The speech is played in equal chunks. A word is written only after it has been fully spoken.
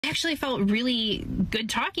actually felt really good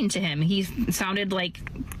talking to him. He sounded like,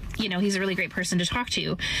 you know, he's a really great person to talk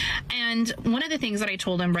to. And one of the things that I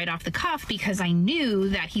told him right off the cuff, because I knew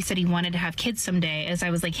that he said he wanted to have kids someday, is I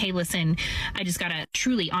was like, hey, listen, I just gotta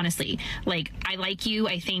truly, honestly, like, I like you.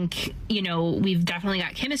 I think, you know, we've definitely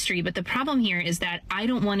got chemistry, but the problem here is that I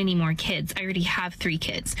don't want any more kids. I already have 3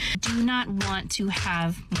 kids. I do not want to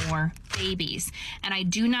have more babies, and I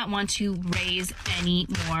do not want to raise any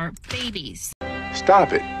more babies.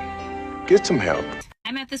 Stop it. Get some help.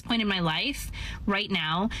 I'm at this point in my life right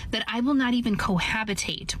now that I will not even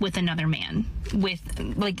cohabitate with another man.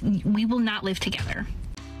 We will not live together.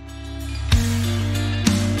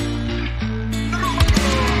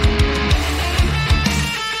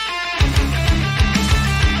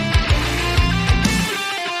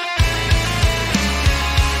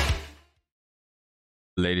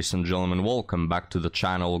 Ladies and gentlemen, welcome back to the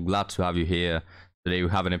channel. Glad to have you here. Today we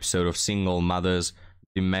have an episode of Single Mothers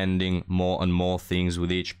demanding more and more things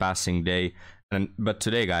with each passing day. But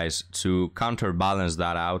today, guys, to counterbalance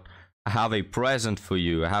that out, I have a present for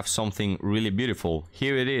you. I have something really beautiful.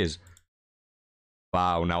 Here it is.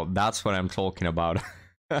 Wow, now that's what I'm talking about.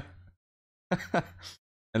 And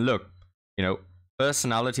look, you know,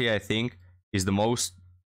 personality, I think, is the most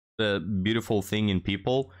beautiful thing in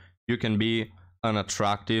people. You can be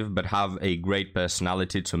unattractive but have a great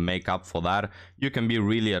personality to make up for that. You can be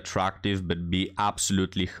really attractive but be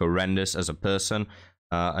absolutely horrendous as a person,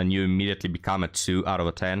 and you immediately become a 2 out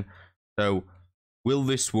of 10. So will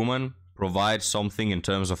this woman provide something in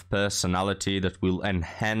terms of personality that will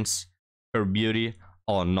enhance her beauty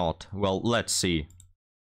or not? Well, let's see.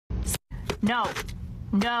 No.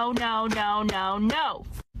 No, no, no, no, no.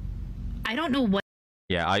 I don't know what.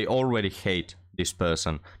 Yeah, I already hate this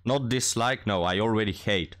person. Not dislike, no, I already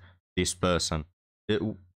hate this person.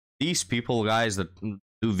 These people, guys, that do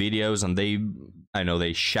videos and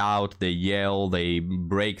they shout, they yell, they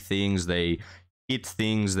break things, they hit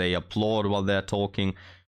things, they applaud while they're talking.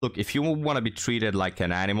 Look, if you want to be treated like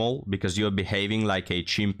an animal because you're behaving like a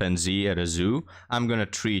chimpanzee at a zoo, I'm gonna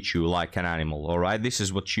treat you like an animal, alright? This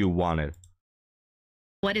is what you wanted.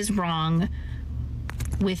 What is wrong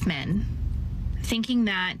with men thinking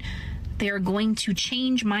that they're going to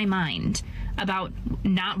change my mind about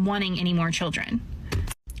not wanting any more children?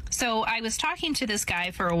 So I was talking to this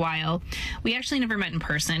guy for a while. We actually never met in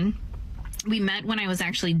person. We met when I was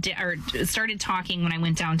actually started talking when I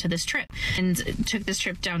went down to this trip and took this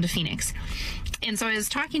trip down to Phoenix. And so I was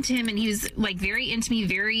talking to him, and he was like very into me,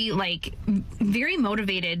 very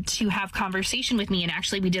motivated to have conversation with me. And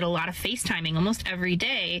actually we did a lot of FaceTiming almost every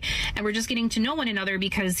day, and we're just getting to know one another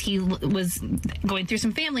because he was going through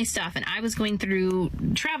some family stuff and I was going through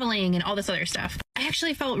traveling and all this other stuff. I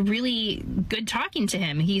actually felt really good talking to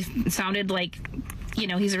him. He sounded like, you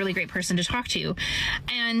know, he's a really great person to talk to.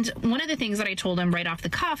 And one of the things that I told him right off the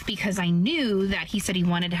cuff, because I knew that he said he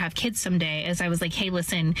wanted to have kids someday, is I was like, hey,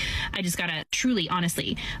 listen, I just gotta truly,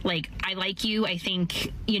 honestly, like, I like you. I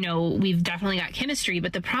think, you know, we've definitely got chemistry,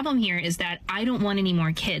 but the problem here is that I don't want any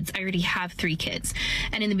more kids. I already have 3 kids.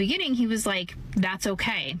 And in the beginning, he was like, that's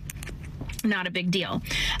okay. Not a big deal.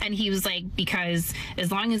 And he was like, because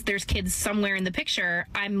as long as there's kids somewhere in the picture,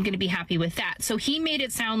 I'm gonna be happy with that. So he made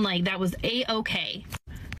it sound like that was a-okay.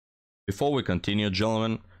 Before we continue,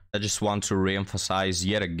 gentlemen, I just want to re-emphasize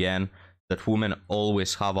yet again that women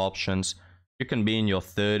always have options. You can be in your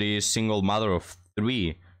 30s, single mother of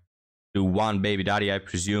 3 to 1 baby daddy, I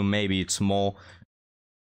presume, maybe it's more.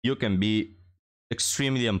 You can be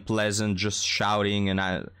extremely unpleasant, just shouting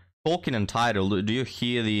and talking entitled. Do you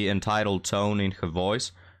hear the entitled tone in her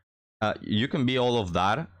voice? You can be all of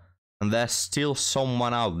that, and there's still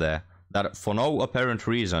someone out there that for no apparent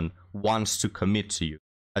reason wants to commit to you.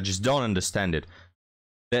 I just don't understand it.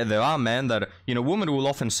 There are men that, you know, women will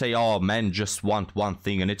often say, oh, men just want one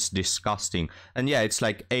thing and it's disgusting. And yeah, it's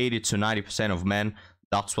like 80 to 90% of men,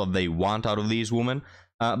 that's what they want out of these women.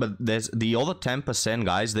 But there's the other 10%,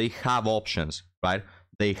 guys, they have options, right?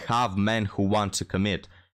 They have men who want to commit,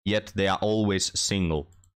 yet they are always single.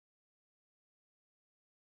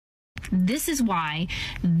 This is why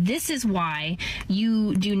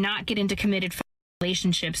you do not get into committed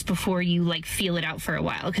relationships before you like feel it out for a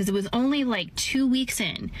while, because it was only like 2 weeks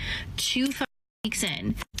in, 2 weeks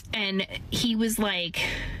in, and he was like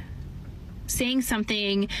saying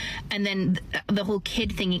something, and then the whole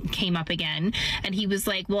kid thing came up again, and he was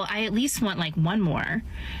like, well, I at least want like 1 more.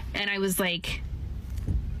 And I was like,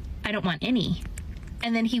 I don't want any.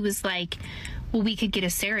 And then he was like, well, we could get a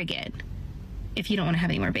surrogate if you don't want to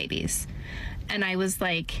have any more babies. And I was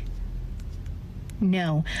like,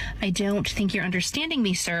 no, I don't think you're understanding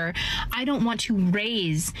me, sir. I don't want to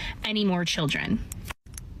raise any more children.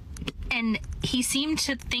 And he seemed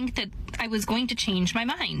to think that I was going to change my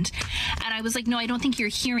mind. And I was like, no, I don't think you're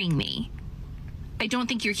hearing me. I don't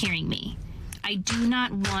think you're hearing me. I do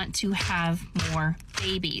not want to have more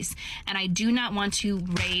babies, and I do not want to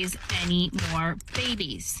raise any more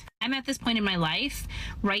babies. I'm at this point in my life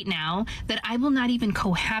right now that I will not even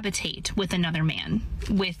cohabitate with another man.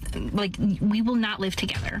 We will not live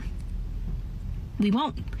together. We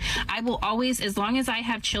won't. I will always, as long as I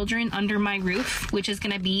have children under my roof, which is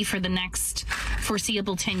going to be for the next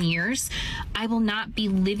foreseeable 10 years, I will not be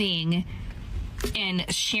living and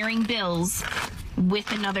sharing bills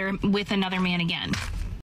with another man again.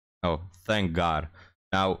 Oh, thank God.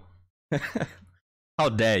 Now, how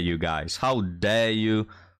dare you guys? How dare you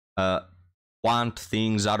want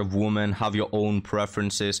things out of women, have your own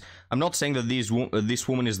preferences? I'm not saying that this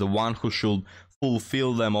woman is the one who should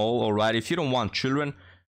fulfill them all right? If you don't want children,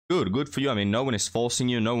 good for you. I mean, no one is forcing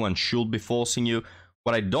you. No one should be forcing you.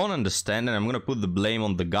 What I don't understand, and I'm going to put the blame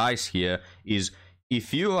on the guys here, is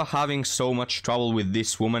if you are having so much trouble with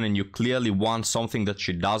this woman and you clearly want something that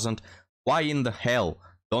she doesn't, why in the hell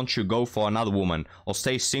don't you go for another woman? Or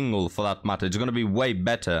stay single, for that matter. It's going to be way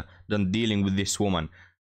better than dealing with this woman.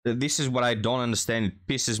 This is what I don't understand. It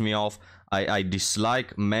pisses me off. I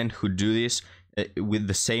dislike men who do this with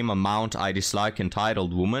the same amount I dislike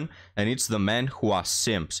entitled women. And it's the men who are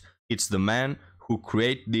simps. It's the men who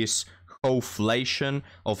create this conflation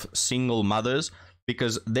of single mothers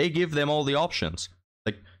because they give them all the options.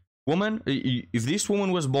 Like, woman, if this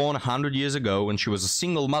woman was born 100 years ago and she was a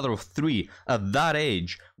single mother of 3 at that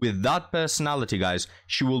age, with that personality, guys,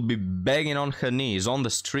 she will be begging on her knees on the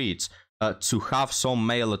streets to have some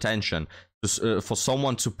male attention, for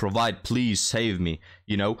someone to provide, please save me,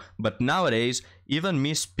 you know. But nowadays, even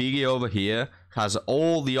Miss Piggy over here has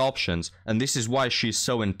all the options, and this is why she's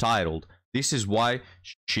so entitled. This is why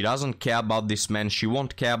she doesn't care about this man. She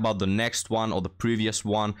won't care about the next one or the previous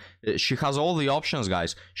one. She has all the options,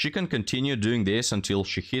 guys. She can continue doing this until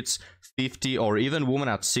she hits 50, or even women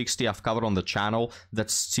at 60 I've covered on the channel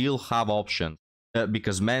that still have options.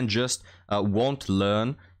 Because men just won't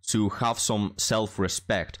learn to have some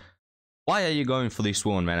self-respect. Why are you going for this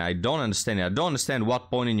woman, man? I don't understand it. I don't understand what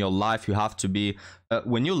point in your life you have to be.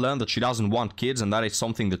 When you learn that she doesn't want kids and that is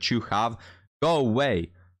something that you have, go away.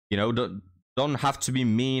 You know, don't have to be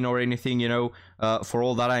mean or anything, you know. For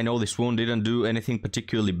all that I know, this woman didn't do anything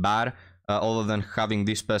particularly bad other than having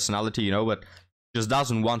this personality, you know, but just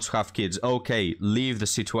doesn't want to have kids. Okay, leave the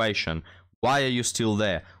situation. Why are you still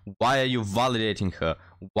there? Why are you validating her?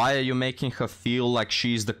 Why are you making her feel like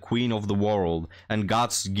she's the queen of the world and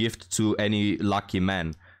God's gift to any lucky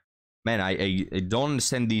man? Man, I don't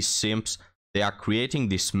understand these simps. They are creating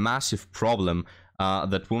this massive problem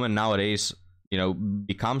that women nowadays, you know,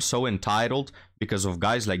 become so entitled because of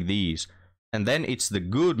guys like these. And then it's the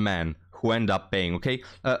good men who end up paying, okay?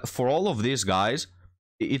 For all of these guys,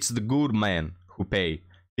 it's the good men who pay.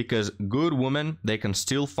 Because good women, they can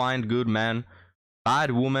still find good men.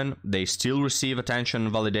 Bad women, they still receive attention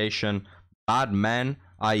and validation. Bad men,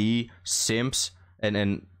 i.e. simps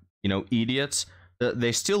and you know, idiots,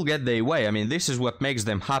 they still get their way. I mean, this is what makes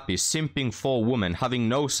them happy. Simping for women, having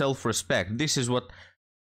no self-respect. This is what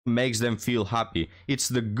makes them feel happy. It's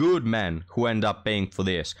the good men who end up paying for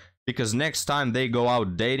this. Because next time they go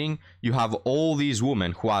out dating, you have all these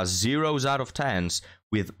women who are 0s out of 10s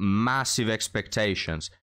with massive expectations.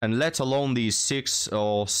 And let alone these 6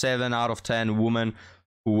 or 7 out of 10 women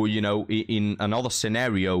who, you know, in another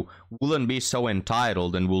scenario wouldn't be so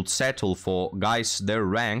entitled and will settle for guys their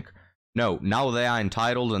rank. No, now they are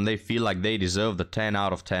entitled and they feel like they deserve the 10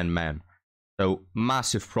 out of 10 man. So,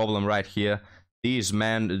 massive problem right here. These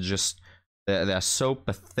men just, they're so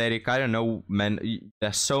pathetic. I don't know, man.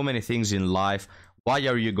 There's so many things in life. Why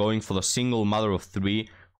are you going for the single mother of 3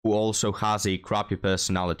 who also has a crappy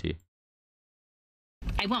personality?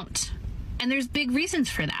 I won't. And there's big reasons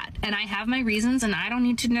for that. And I have my reasons, and I don't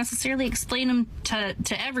need to necessarily explain them to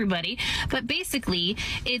everybody. But basically,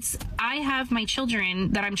 it's I have my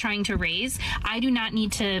children that I'm trying to raise. I do not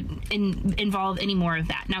need to involve any more of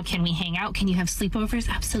that. Now, can we hang out? Can you have sleepovers?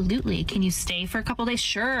 Absolutely. Can you stay for a couple days?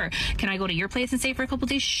 Sure. Can I go to your place and stay for a couple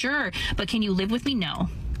days? Sure. But can you live with me? No.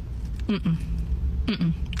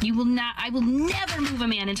 You will not. I will never move a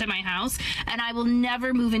man into my house, and I will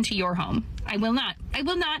never move into your home. I will not. I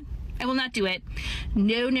will not. I will not do it.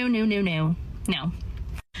 No, no, no, no, no, no.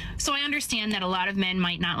 So I understand that a lot of men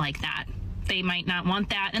might not like that. They might not want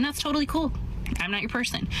that, and that's totally cool. I'm not your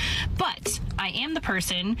person. But I am the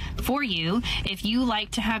person for you if you like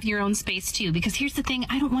to have your own space too. Because here's the thing,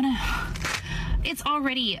 I don't want to... It's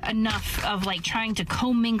already enough of like trying to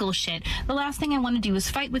commingle shit. The last thing I want to do is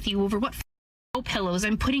fight with you over what pillows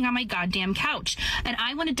I'm putting on my goddamn couch. And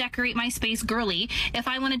I want to decorate my space girly if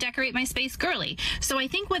I want to decorate my space girly. So I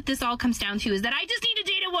think what this all comes down to is that I just need to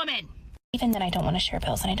date a woman. Even then, I don't want to share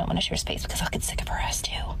pills and I don't want to share space because I'll get sick of her ass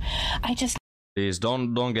too. I just... Please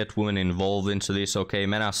don't get women involved into this, okay?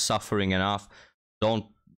 Men are suffering enough. Don't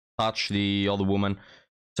touch the other woman.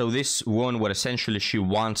 So this woman, what essentially she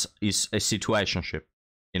wants is a situationship,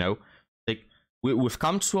 you know? Like, we've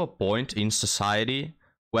come to a point in society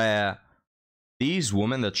where these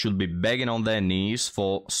women that should be begging on their knees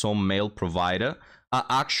for some male provider are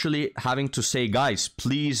actually having to say, guys,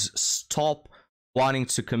 please stop wanting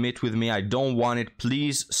to commit with me. I don't want it.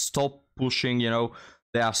 Please stop pushing, you know?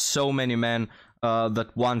 There are so many men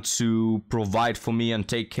that want to provide for me and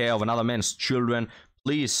take care of another man's children.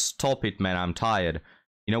 Please stop it, man. I'm tired.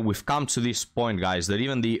 You know, we've come to this point, guys, that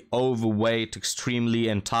even the overweight, extremely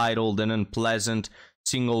entitled and unpleasant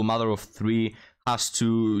single mother of 3 has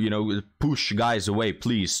to, you know, push guys away.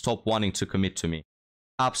 Please stop wanting to commit to me.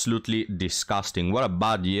 Absolutely disgusting. What a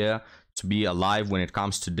bad year to be alive when it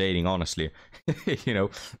comes to dating, honestly. You know,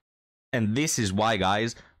 and this is why,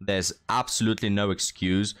 guys, there's absolutely no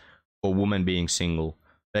excuse for women being single.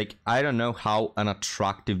 Like, I don't know how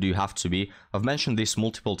unattractive do you have to be. I've mentioned this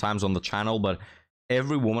multiple times on the channel, but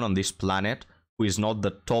every woman on this planet who is not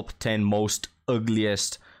the top 10 most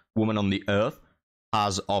ugliest woman on the earth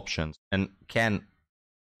has options and can,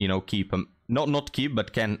 you know, keep him, not keep,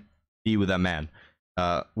 but can be with a man.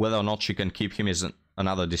 Whether or not she can keep him is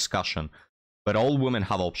another discussion. But all women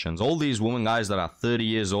have options. All these women, guys, that are 30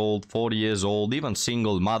 years old, 40 years old, even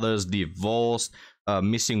single mothers, divorced,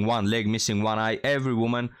 missing one leg, missing one eye, every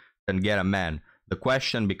woman can get a man. The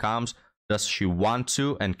question becomes, does she want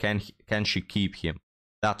to, and can she keep him?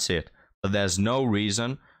 That's it. But there's no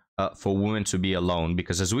reason for women to be alone,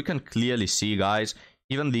 because as we can clearly see, guys,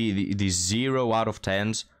 even the 0 out of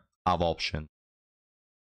 10s have options.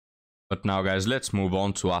 But now, guys, let's move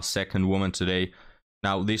on to our second woman today.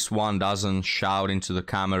 Now, this one doesn't shout into the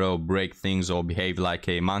camera or break things or behave like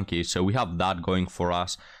a monkey, so we have that going for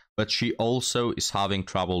us. But she also is having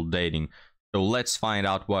trouble dating. So let's find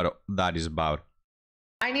out what that is about.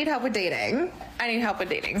 I need help with dating.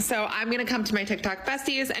 So I'm going to come to my TikTok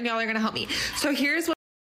besties and y'all are going to help me. So here's what...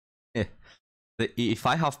 If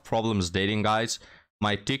I have problems dating, guys,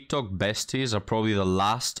 my TikTok besties are probably the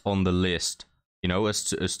last on the list, you know, as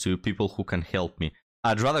to people who can help me.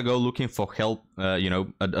 I'd rather go looking for help, you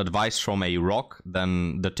know, advice from a rock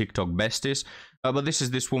than the TikTok besties. But this is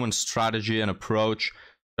this woman's strategy and approach.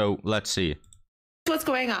 So let's see. What's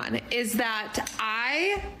going on is that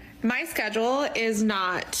my schedule is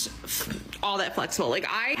not all that flexible. Like,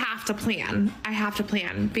 I have to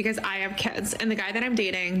plan because I have kids and the guy that I'm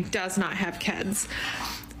dating does not have kids.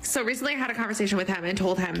 So recently I had a conversation with him and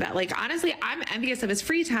told him that, like, honestly, I'm envious of his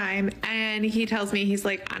free time. And he tells me, he's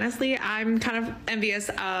like, honestly, I'm kind of envious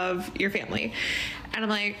of your family. And I'm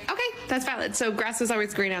like, okay, that's valid. So grass is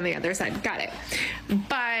always green on the other side. Got it.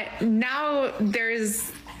 But now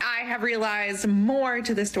I have realized more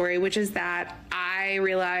to the story, which is that I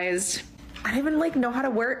realized I don't even like know how to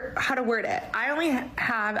word it. I only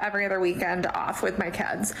have every other weekend off with my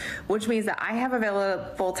kids, which means that I have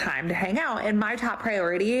available time to hang out. And my top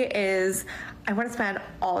priority is I want to spend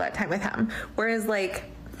all that time with him. Whereas, like,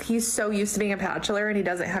 he's so used to being a bachelor and he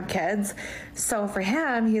doesn't have kids. So for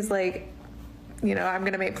him, he's like, you know, I'm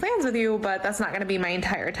going to make plans with you, but that's not going to be my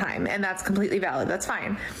entire time. And that's completely valid. That's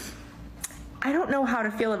fine. I don't know how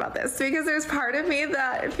to feel about this because there's part of me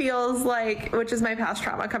that feels like, which is my past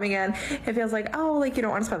trauma coming in, it feels like, oh, like, you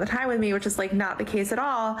don't want to spend the time with me, which is like not the case at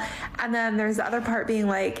all. And then there's the other part being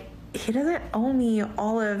like, he doesn't owe me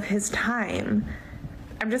all of his time.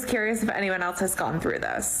 I'm just curious if anyone else has gone through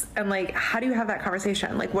this. And like, how do you have that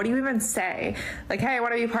conversation? Like, what do you even say? Like, hey, I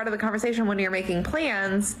want to be part of the conversation when you're making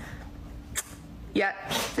plans. Yet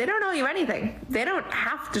they don't owe you anything. They don't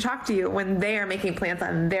have to talk to you when they are making plans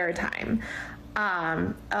on their time.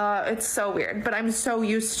 It's so weird, but I'm so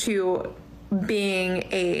used to being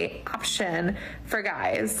a option for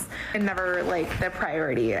guys and never like the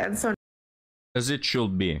priority. And so as it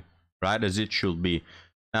should be, right? As it should be.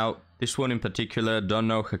 Now, this one in particular, don't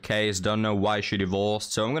know her case, don't know why she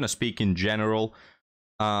divorced. So I'm going to speak in general.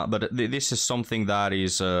 But this is something that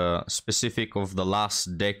is specific of the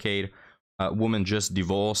last decade. Women just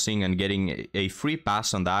divorcing and getting a free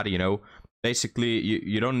pass on that, you know. Basically,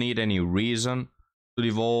 you don't need any reason to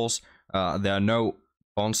divorce. There are no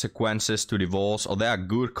consequences to divorce, or there are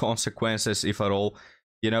good consequences, if at all.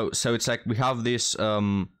 You know, so it's like we have this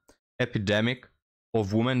epidemic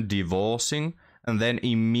of women divorcing and then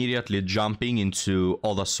immediately jumping into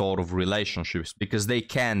other sort of relationships because they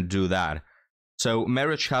can do that. So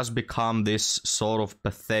marriage has become this sort of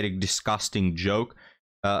pathetic, disgusting joke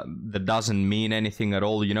that doesn't mean anything at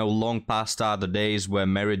all. You know, long past are the days where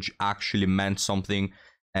marriage actually meant something.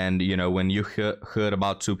 And, you know, when you heard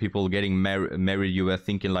about two people getting married, you were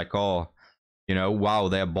thinking like, oh, you know, wow,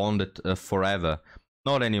 they're bonded forever.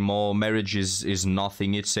 Not anymore. Marriage is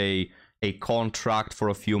nothing. It's a contract for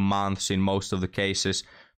a few months in most of the cases.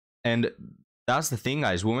 And that's the thing,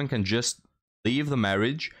 guys. Women can just leave the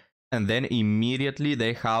marriage and then immediately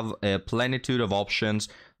they have a plenitude of options.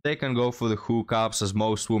 They can go for the hookups, as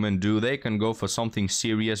most women do. They can go for something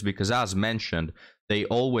serious because, as mentioned, they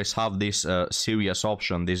always have this serious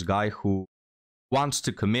option, this guy who wants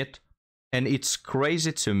to commit. And it's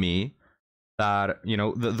crazy to me that, you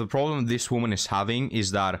know, the problem this woman is having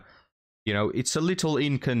is that, you know, it's a little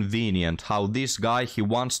inconvenient how this guy, he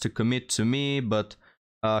wants to commit to me, but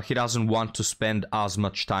he doesn't want to spend as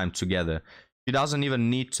much time together. She doesn't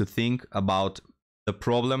even need to think about the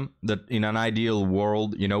problem that in an ideal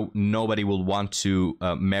world, you know, nobody will want to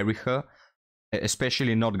marry her,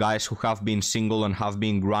 especially not guys who have been single and have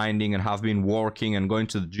been grinding and have been working and going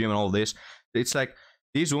to the gym and all this. It's like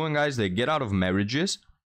these women, guys, they get out of marriages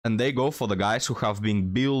and they go for the guys who have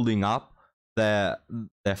been building up their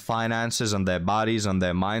finances and their bodies and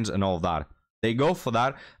their minds and all that. They go for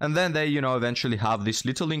that, and then they, you know, eventually have this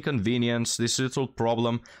little inconvenience, this little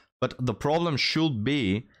problem. But the problem should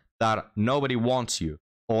be that nobody wants you,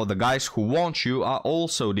 or the guys who want you are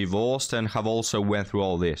also divorced and have also went through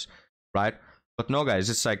all this, right? But no,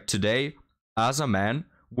 guys, it's like today, as a man,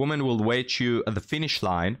 women will wait you at the finish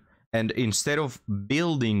line, and instead of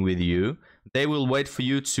building with you, they will wait for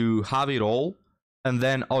you to have it all, and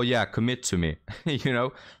then, oh yeah, commit to me, you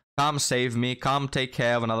know? Come save me, come take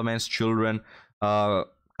care of another man's children,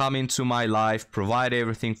 come into my life, provide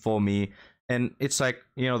everything for me. And it's like,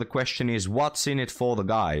 you know, the question is, what's in it for the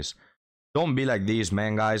guys? Don't be like these,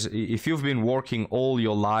 man, guys. If you've been working all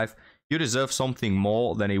your life, you deserve something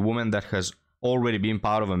more than a woman that has already been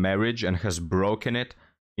part of a marriage and has broken it.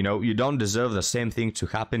 You know, you don't deserve the same thing to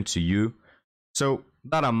happen to you. So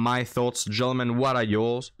that are my thoughts. Gentlemen, what are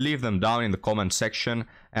yours? Leave them down in the comment section,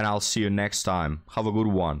 and I'll see you next time. Have a good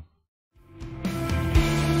one.